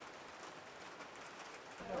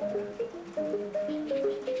Welcome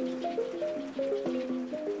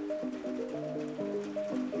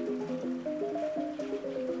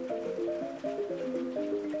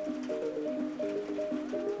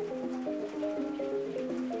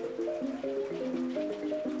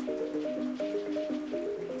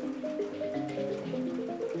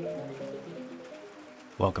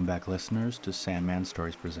back, listeners, to Sandman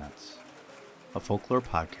Stories Presents, a folklore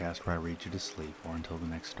podcast where I read you to sleep or until the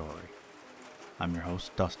next story. I'm your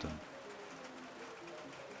host, Dustin.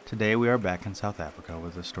 Today we are back in South Africa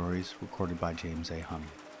with the stories recorded by James A. Honey.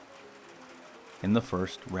 In the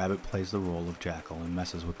first, Rabbit plays the role of Jackal and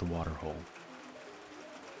messes with the water hole.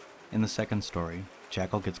 In the second story,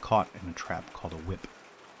 Jackal gets caught in a trap called a whip.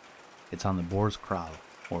 It's on the Boer's Kraal,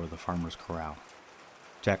 or the farmer's corral.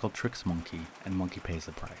 Jackal tricks Monkey, and Monkey pays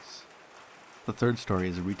the price. The third story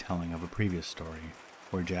is a retelling of a previous story,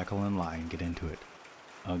 where Jackal and Lion get into it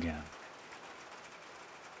again.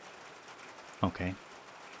 Okay,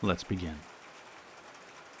 let's begin.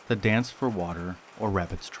 The Dance for Water, or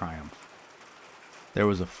Rabbit's Triumph. There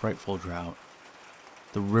was a frightful drought.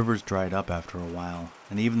 The rivers dried up after a while,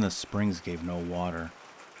 and even the springs gave no water.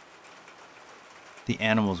 The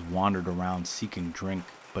animals wandered around seeking drink,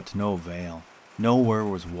 but to no avail. Nowhere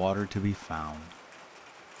was water to be found.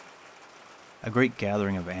 A great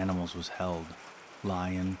gathering of animals was held.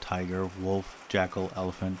 Lion, tiger, wolf, jackal,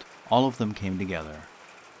 elephant, all of them came together.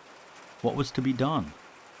 What was to be done?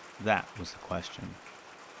 That was the question.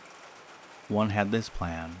 One had this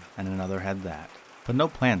plan, and another had that, but no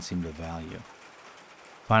plan seemed of value.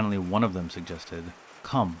 Finally, one of them suggested,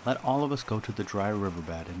 "Come, let all of us go to the dry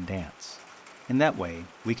riverbed and dance. In that way,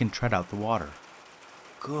 we can tread out the water."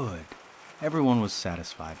 Good. Everyone was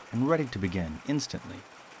satisfied and ready to begin instantly,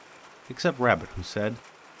 except Rabbit, who said,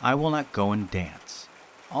 "I will not go and dance.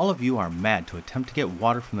 All of you are mad to attempt to get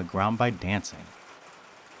water from the ground by dancing."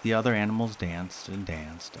 The other animals danced,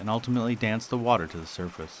 and ultimately danced the water to the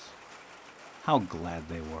surface. How glad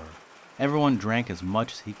they were. Everyone drank as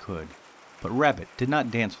much as he could, but Rabbit did not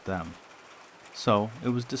dance with them. So it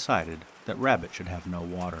was decided that Rabbit should have no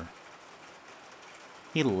water.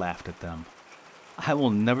 He laughed at them. "I will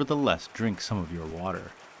nevertheless drink some of your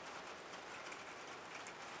water."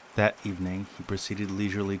 That evening he proceeded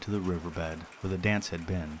leisurely to the riverbed where the dance had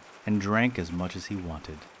been, and drank as much as he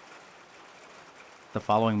wanted. The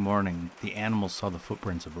following morning the animals saw the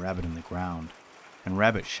footprints of Rabbit in the ground, and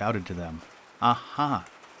Rabbit shouted to them, "Aha!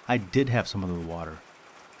 I did have some of the water,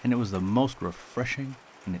 and it was the most refreshing,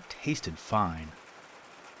 and it tasted fine."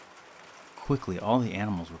 Quickly all the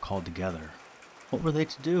animals were called together. What were they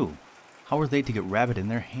to do? How were they to get Rabbit in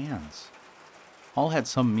their hands? All had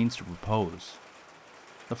some means to propose.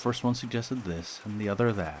 The first one suggested this, and the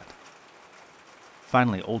other that.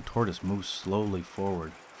 Finally, Old Tortoise moved slowly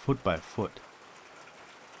forward, foot by foot.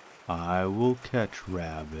 "I will catch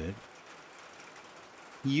Rabbit."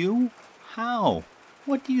 "You? How?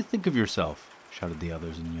 What do you think of yourself?" shouted the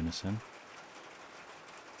others in unison.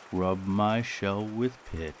 "Rub my shell with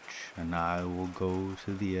pitch, and I will go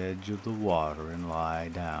to the edge of the water and lie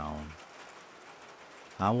down.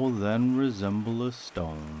 I will then resemble a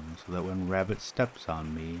stone, so that when Rabbit steps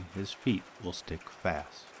on me, his feet will stick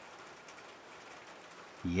fast."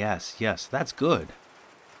 Yes, that's good."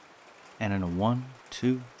 And in a 1,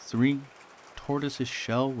 2, 3, Tortoise's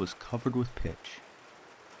shell was covered with pitch.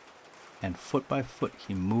 And foot by foot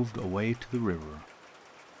he moved away to the river.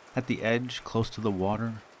 At the edge, close to the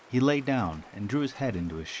water, he lay down and drew his head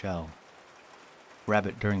into his shell.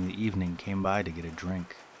 Rabbit during the evening came by to get a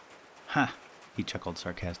drink. "Ha!" he chuckled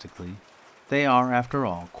sarcastically. "They are, after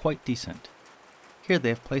all, quite decent. Here they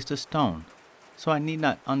have placed a stone, so I need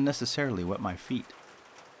not unnecessarily wet my feet."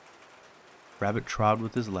 Rabbit trod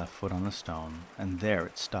with his left foot on the stone, and there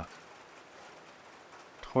it stuck.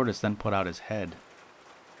 Tortoise then put out his head.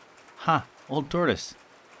 "Ha, Old Tortoise,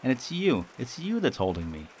 and it's you that's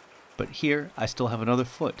holding me. But here I still have another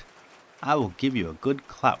foot. I will give you a good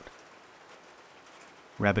clout."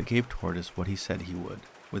 Rabbit gave Tortoise what he said he would,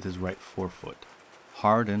 with his right forefoot,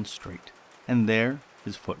 hard and straight, and there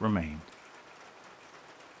his foot remained.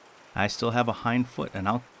 "I still have a hind foot, and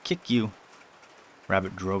I'll kick you."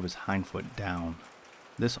 Rabbit drove his hind foot down.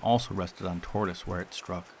 This also rested on Tortoise where it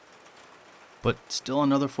struck. "But still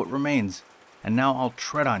another foot remains, and now I'll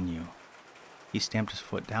tread on you." He stamped his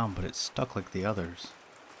foot down, but it stuck like the others.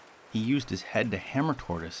 He used his head to hammer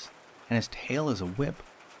Tortoise, and his tail as a whip,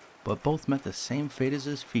 but both met the same fate as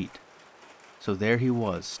his feet. So there he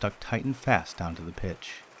was, stuck tight and fast down to the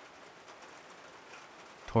pitch.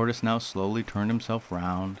 Tortoise now slowly turned himself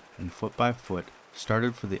round, and foot by foot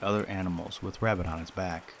started for the other animals with Rabbit on his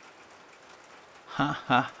back. "Ha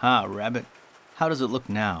ha ha, Rabbit! How does it look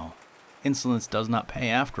now? Insolence does not pay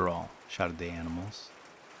after all, shouted the animals.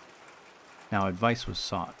 Now advice was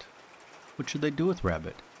sought. What should they do with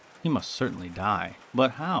Rabbit? He must certainly die,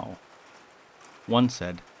 but how? One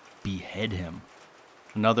said, behead him.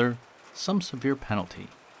 Another, some severe penalty.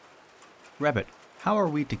 Rabbit, how are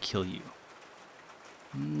we to kill you?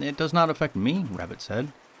 It does not affect me, Rabbit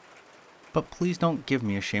said. But please don't give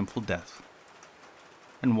me a shameful death.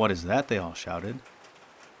 And what is that? They all shouted.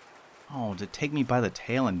 Oh, to take me by the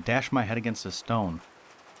tail and dash my head against a stone.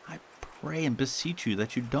 I pray and beseech you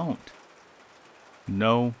that you don't.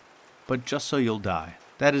 No, but just so you'll die.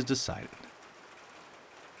 That is decided.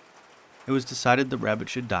 It was decided that Rabbit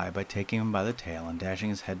should die by taking him by the tail and dashing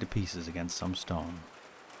his head to pieces against some stone.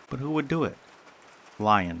 But who would do it?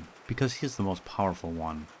 Lion, because he is the most powerful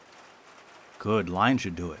one. Good, Lion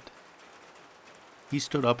should do it. He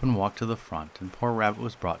stood up and walked to the front, and poor Rabbit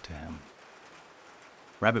was brought to him.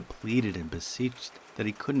 Rabbit pleaded and beseeched that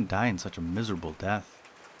he couldn't die in such a miserable death.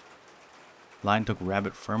 Lion took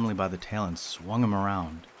Rabbit firmly by the tail and swung him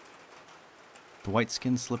around. The white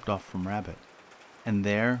skin slipped off from Rabbit, and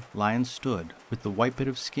there Lion stood with the white bit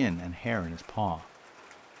of skin and hair in his paw.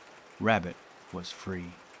 Rabbit was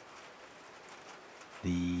free.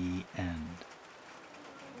 The end.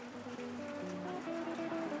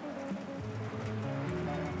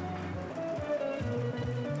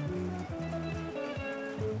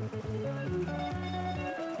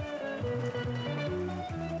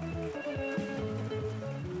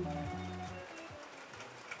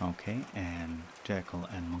 Okay, and Jackal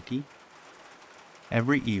and Monkey.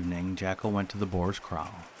 Every evening, Jackal went to the boar's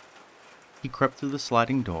kraal. He crept through the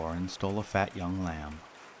sliding door and stole a fat young lamb.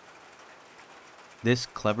 This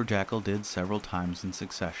clever Jackal did several times in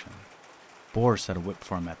succession. Boar set a whip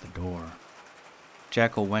for him at the door.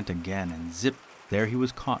 Jackal went again, and zip, there he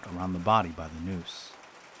was caught around the body by the noose.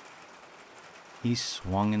 He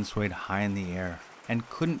swung and swayed high in the air and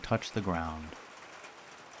couldn't touch the ground.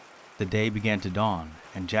 The day began to dawn,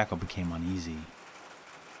 and Jackal became uneasy.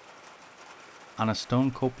 On a stone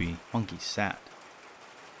kopje, Monkey sat.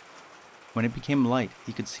 When it became light,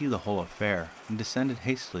 he could see the whole affair, and descended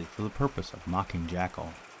hastily for the purpose of mocking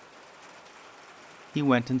Jackal. He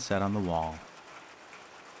went and sat on the wall.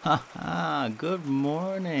 "Ha ha! Good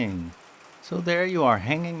morning! So there you are,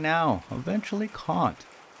 hanging now, eventually caught."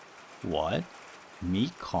 "What?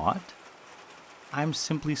 Me caught?" "I'm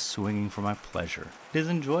simply swinging for my pleasure. It is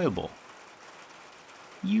enjoyable."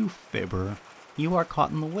 "You fibber! You are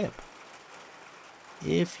caught in the whip."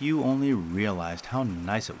 "If you only realized how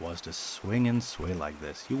nice it was to swing and sway like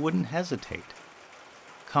this, you wouldn't hesitate.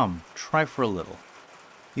 Come, try for a little.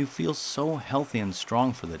 You feel so healthy and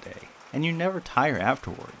strong for the day, and you never tire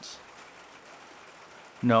afterwards."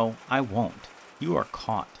 "No, I won't. You are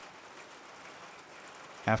caught."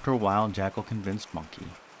 After a while, Jackal convinced Monkey.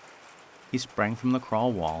 He sprang from the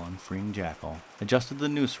kraal wall and, freeing Jackal, adjusted the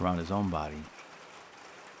noose around his own body.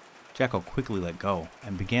 Jackal quickly let go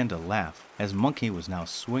and began to laugh as Monkey was now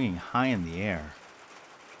swinging high in the air.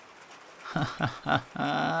 "Ha ha ha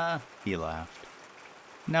ha," he laughed.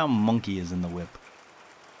 "Now Monkey is in the whip."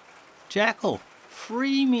 "Jackal,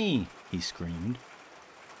 free me!" he screamed.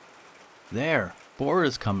 "There, Boar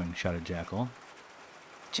is coming," shouted Jackal.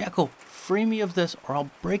 "Jackal, free me of this or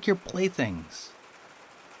I'll break your playthings."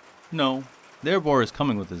 "No, there Boar is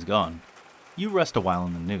coming with his gun. You rest a while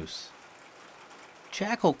in the noose."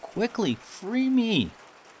 "Jackal, quickly, free me!"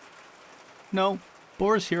 "No,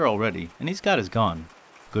 Boar's here already, and he's got his gun.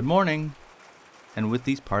 Good morning." And with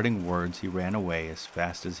these parting words, he ran away as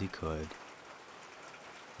fast as he could.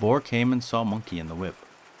 Boar came and saw Monkey in the whip.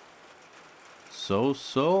 So,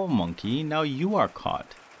 Monkey, now you are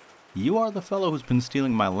caught. You are the fellow who's been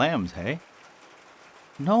stealing my lambs, hey?"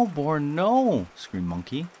 "No, Boar, no!" screamed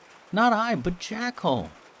Monkey. "Not I, but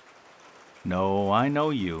Jackal." "No, I know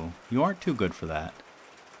you. You aren't too good for that."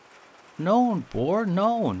 "No, Boar,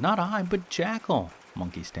 no, not I, but Jackal,"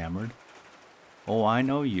 Monkey stammered. "Oh, I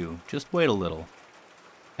know you. Just wait a little."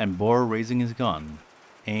 And Boar, raising his gun,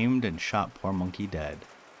 aimed and shot poor Monkey dead.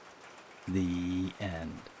 The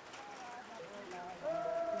end.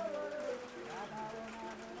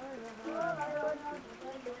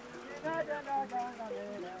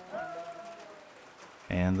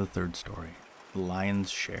 And the third story, The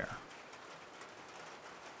Lion's Share.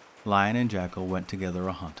 Lion and Jackal went together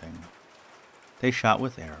a-hunting. They shot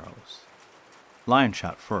with arrows. Lion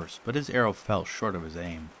shot first, but his arrow fell short of his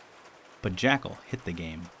aim. But Jackal hit the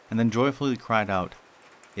game, and then joyfully cried out,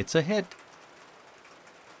 "It's a hit!"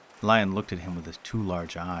 Lion looked at him with his two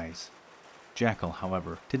large eyes. Jackal,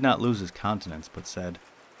 however, did not lose his countenance, but said,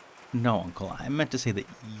 "No, Uncle, I meant to say that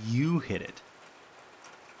you hit it."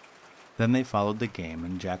 Then they followed the game,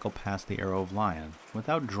 and Jackal passed the arrow of Lion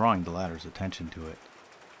without drawing the latter's attention to it.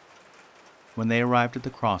 When they arrived at the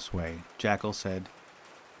crossway, Jackal said,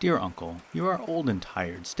 "Dear uncle, you are old and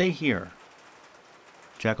tired. Stay here."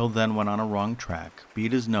 Jackal then went on a wrong track,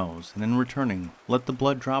 beat his nose, and in returning, let the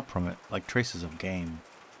blood drop from it like traces of game.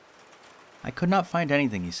 "I could not find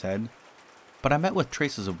anything," he said, "but I met with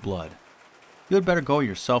traces of blood. You had better go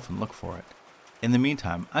yourself and look for it. In the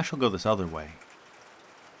meantime, I shall go this other way."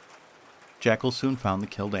 Jackal soon found the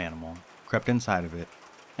killed animal, crept inside of it,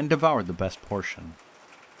 and devoured the best portion.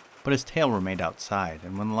 But his tail remained outside,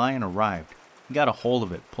 and when Lion arrived, he got a hold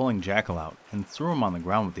of it, pulling Jackal out, and threw him on the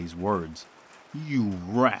ground with these words, "You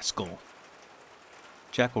rascal!"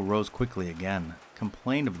 Jackal rose quickly again,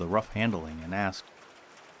 complained of the rough handling, and asked,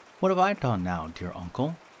 "What have I done now, dear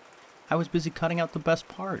uncle? I was busy cutting out the best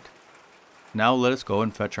part." "Now let us go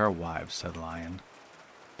and fetch our wives," said Lion.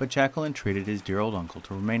 But Jackal entreated his dear old uncle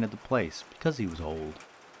to remain at the place because he was old.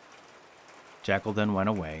 Jackal then went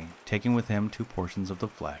away, taking with him 2 portions of the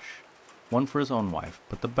flesh, one for his own wife,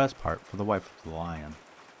 but the best part for the wife of the lion.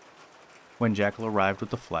 When Jackal arrived with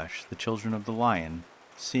the flesh, the children of the lion,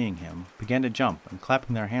 seeing him, began to jump, and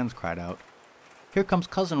clapping their hands cried out, "Here comes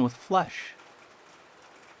cousin with flesh!"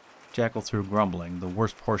 Jackal threw, grumbling, the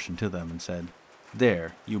worst portion to them and said,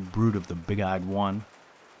 "There, you brood of the big-eyed one."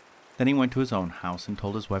 Then he went to his own house and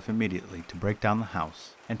told his wife immediately to break down the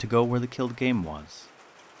house and to go where the killed game was.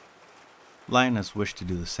 Lioness wished to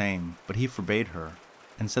do the same, but he forbade her,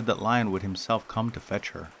 and said that Lion would himself come to fetch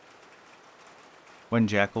her. When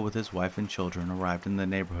Jackal with his wife and children arrived in the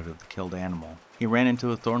neighborhood of the killed animal, he ran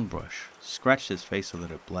into a thorn bush, scratched his face so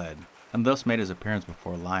that it bled, and thus made his appearance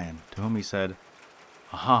before Lion, to whom he said,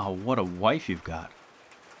 "Ah, what a wife you've got!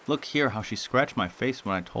 Look here how she scratched my face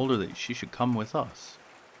when I told her that she should come with us.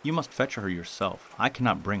 You must fetch her yourself. I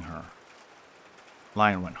cannot bring her."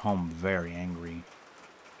 Lion went home very angry.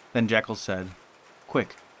 Then Jackal said,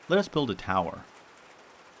 "Quick, let us build a tower."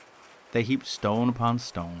 They heaped stone upon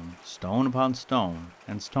stone, stone upon stone,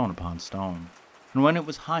 and stone upon stone, and when it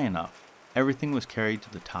was high enough, everything was carried to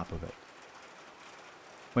the top of it.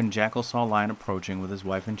 When Jackal saw Lion approaching with his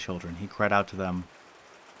wife and children, he cried out to them,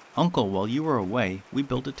 "Uncle, while you were away, we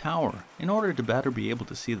built a tower, in order to better be able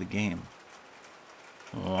to see the game."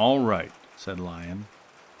 "All right," said Lion,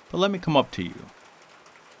 "but let me come up to you."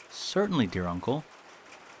 "Certainly, dear uncle.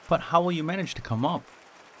 But how will you manage to come up?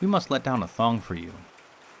 We must let down a thong for you."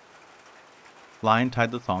 Lion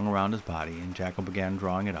tied the thong around his body, and Jackal began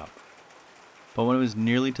drawing it up. But when it was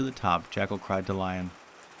nearly to the top, Jackal cried to Lion,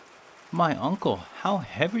 "My uncle, how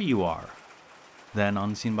heavy you are!" Then,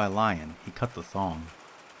 unseen by Lion, he cut the thong.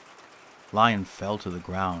 Lion fell to the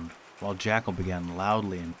ground, while Jackal began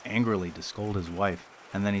loudly and angrily to scold his wife,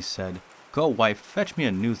 and then he said, "Go, wife, fetch me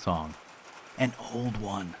a new thong." "An old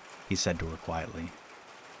one," he said to her quietly.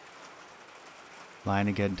 Lion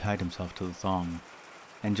again tied himself to the thong,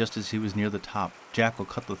 and just as he was near the top, Jackal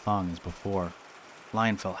cut the thong as before.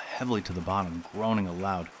 Lion fell heavily to the bottom, groaning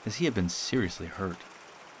aloud, as he had been seriously hurt.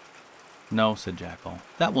 "No," said Jackal,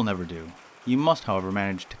 "that will never do. You must, however,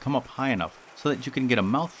 manage to come up high enough so that you can get a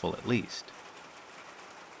mouthful at least."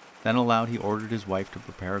 Then aloud he ordered his wife to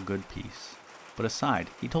prepare a good piece, but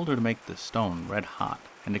aside he told her to make the stone red hot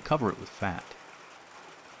and to cover it with fat.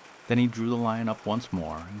 Then he drew the lion up once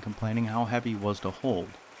more, and complaining how heavy he was to hold,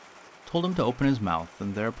 told him to open his mouth,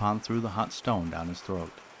 and thereupon threw the hot stone down his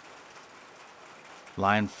throat.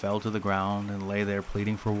 Lion fell to the ground and lay there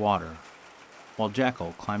pleading for water, while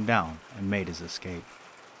Jackal climbed down and made his escape.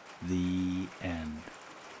 The end.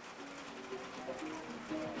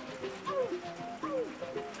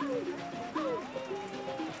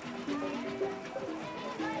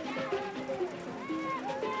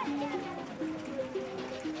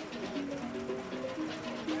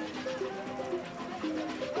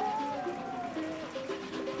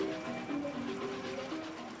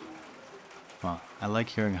 Well, I like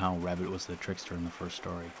hearing how Rabbit was the trickster in the first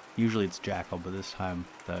story. Usually it's Jackal, but this time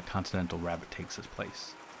the Continental Rabbit takes his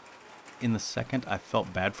place. In the second, I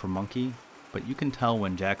felt bad for Monkey, but you can tell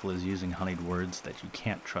when Jackal is using honeyed words that you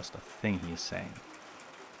can't trust a thing he is saying.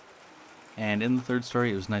 And in the third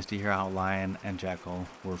story, it was nice to hear how Lion and Jackal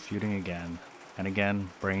were feuding again, and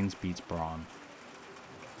again, brains beats brawn.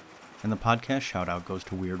 And the podcast shout-out goes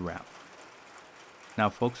to Weird Rap.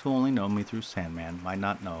 Now, folks who only know me through Sandman might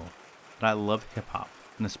not know that I love hip-hop,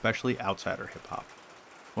 and especially outsider hip-hop.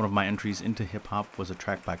 One of my entries into hip-hop was a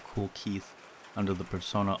track by Kool Keith under the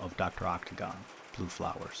persona of Dr. Octagon, Blue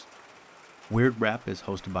Flowers. Weird Rap is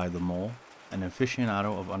hosted by The Mole, an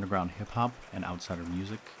aficionado of underground hip-hop and outsider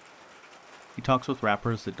music. He talks with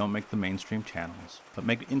rappers that don't make the mainstream channels, but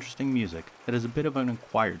make interesting music that is a bit of an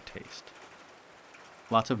acquired taste.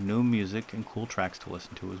 Lots of new music and cool tracks to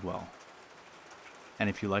listen to as well. And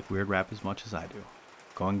if you like weird rap as much as I do,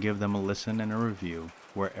 go and give them a listen and a review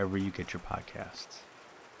wherever you get your podcasts.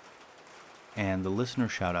 And the listener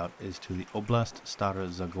shout out is to the Oblast Stara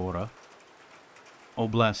Zagora.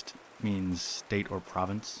 Oblast means state or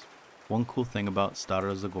province. One cool thing about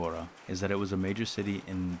Stara Zagora is that it was a major city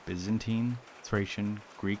in Byzantine, Thracian,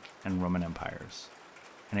 Greek, and Roman empires,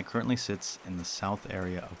 and it currently sits in the south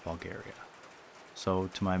area of Bulgaria. So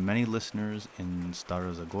to my many listeners in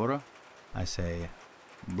Stara Zagora, I say,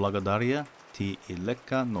 Благодаря ti i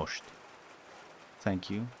leka noști. Thank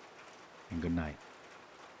you, and good night.